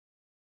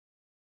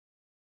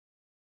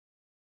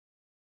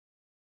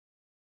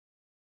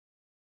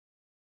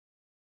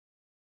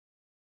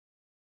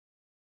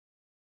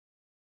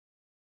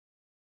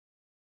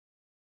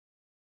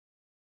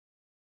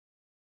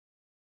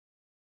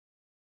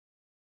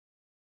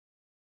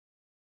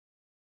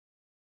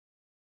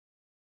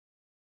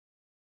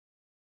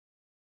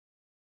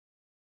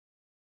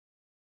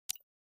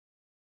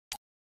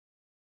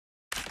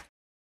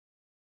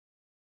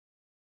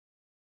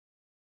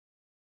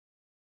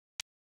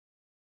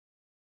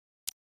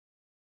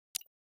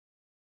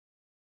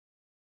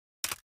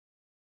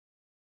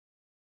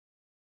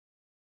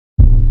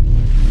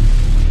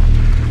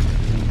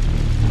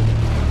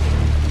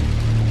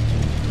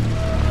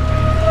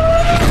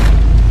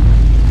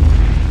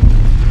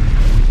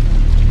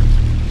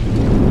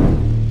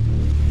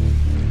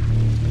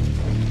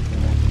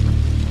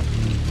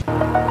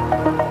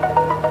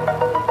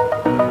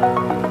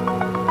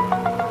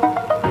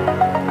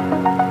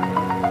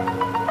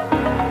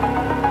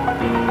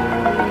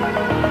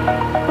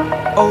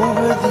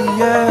over the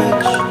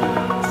edge.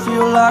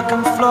 Feel like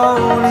I'm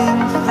floating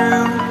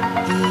through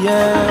the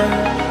air.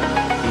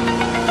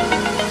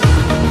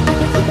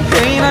 The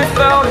pain I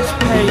felt is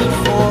paid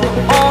for,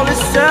 all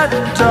is said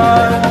and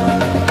done.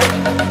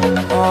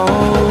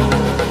 Oh,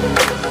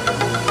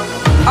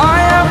 I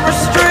am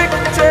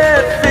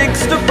restricted,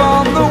 fixed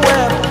upon the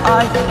web.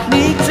 I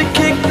need to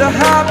kick the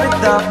habit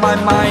that my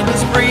mind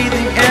is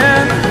breathing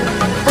in.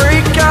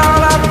 Break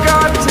out, I've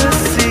got to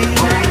see.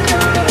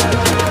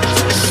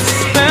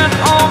 Spent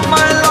all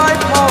my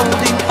life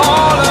holding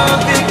all of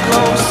it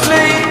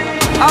closely.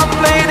 I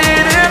played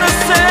it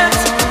innocent,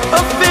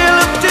 a feel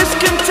of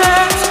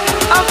discontent.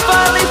 I'm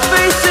finally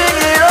facing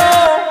it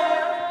all,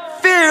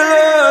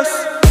 fearless.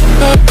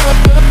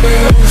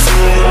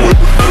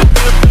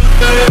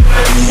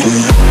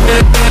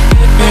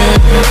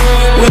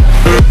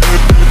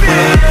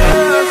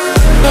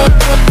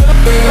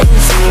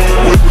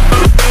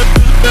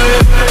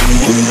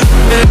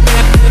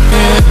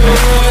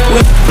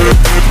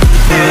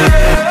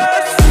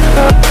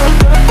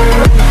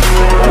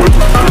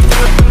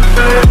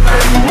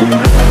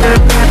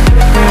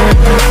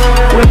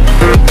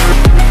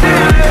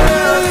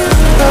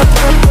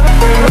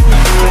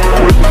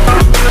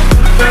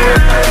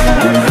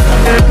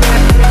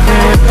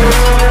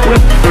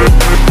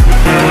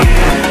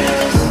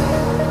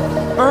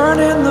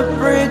 Burning the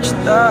bridge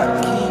that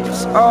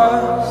keeps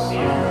us.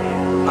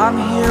 I'm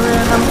here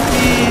and I'm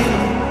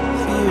feeling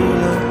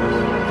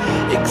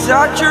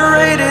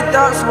exaggerated,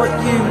 that's what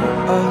you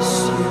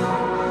assume.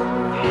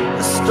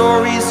 The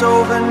story's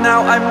over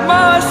now, I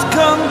must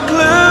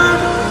conclude.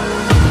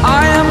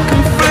 I am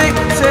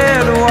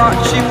conflicted,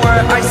 watching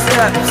where I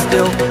step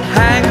still,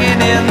 hanging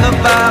in the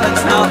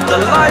balance. Not the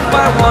life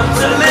I want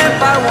to live,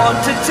 I want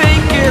to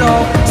take it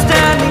all.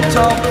 Standing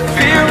tall,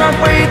 fear I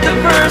weighed the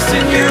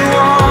person you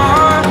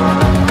are.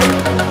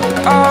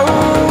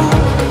 Oh,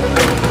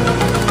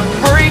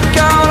 break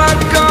out,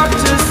 I've got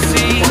to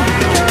see.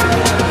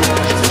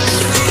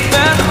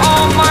 Spent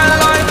all my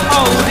life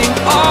holding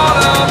all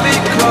of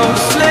it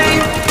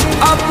closely.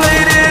 I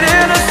played it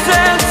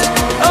innocent,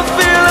 a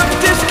feel of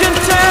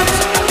discontent.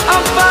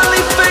 I'm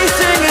finally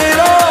facing it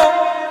all,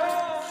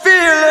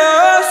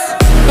 fearless.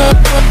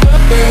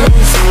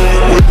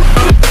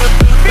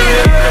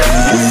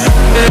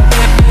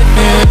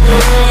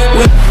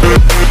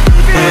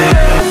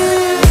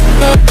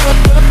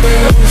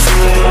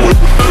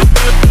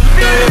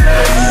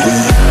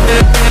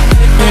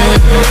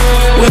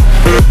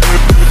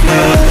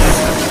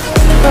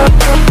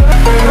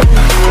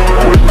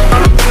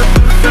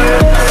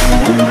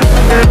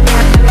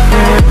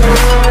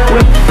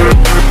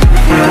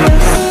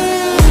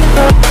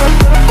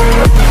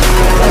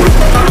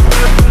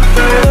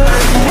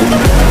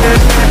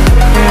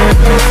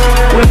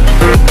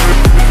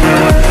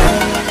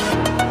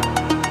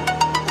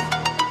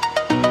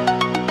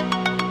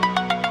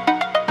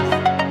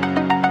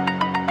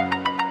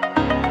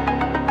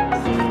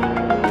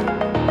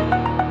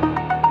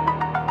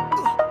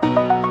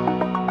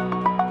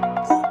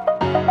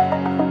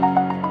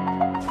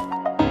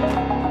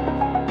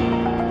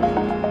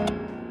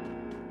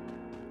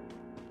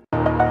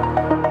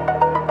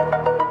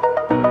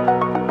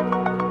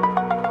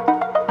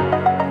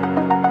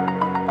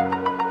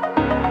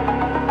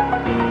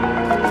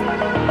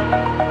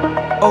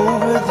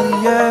 Over the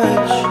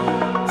edge,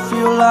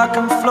 feel like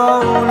I'm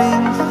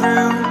floating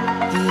through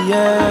the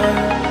air.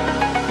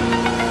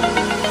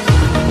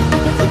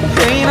 The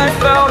pain I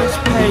felt is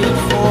paid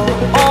for,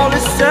 all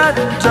is said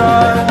and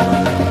done.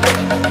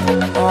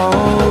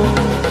 Oh,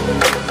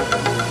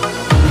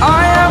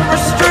 I am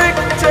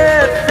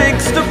restricted,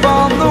 fixed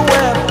upon the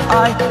web.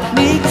 I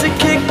need to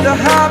kick the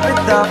habit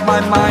that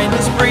my mind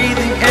is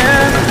breathing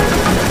in.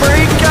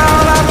 Break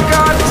out, I've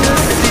got to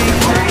see.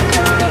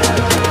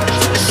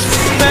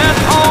 Spent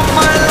all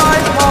my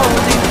life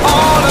holding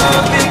all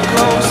of it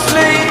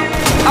closely.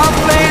 I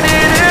played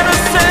it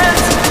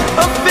innocent,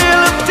 a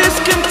feel of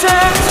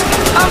discontent.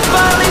 I'm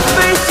finally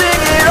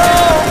facing it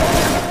all,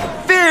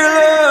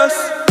 fearless.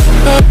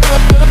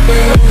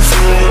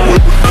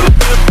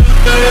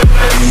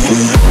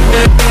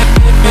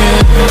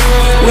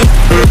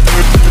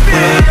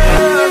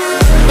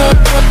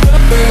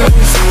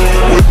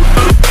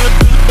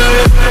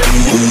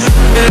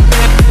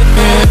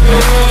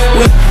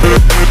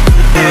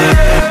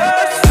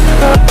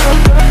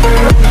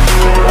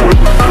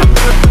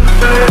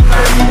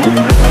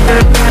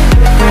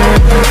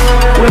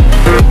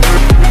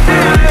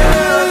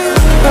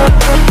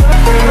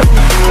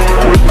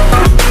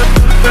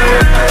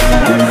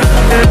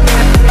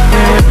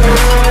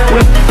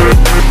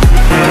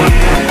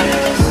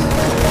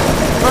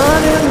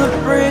 Burning the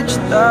bridge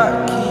that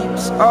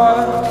keeps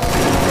us.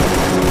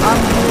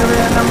 I'm here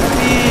and I'm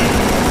feeling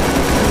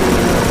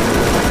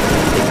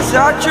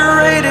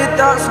exaggerated,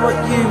 that's what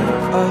you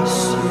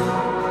assume.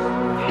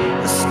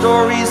 The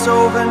story's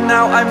over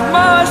now, I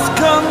must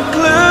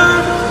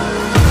conclude.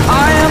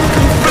 I am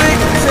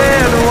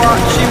conflicted,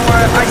 watching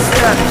where I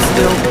step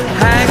still,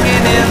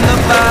 hanging in the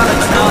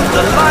balance. Not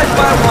the life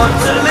I want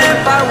to live,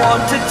 I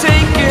want to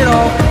take it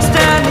all.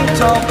 Standing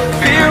tall,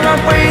 fear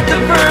the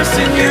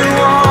person you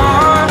are.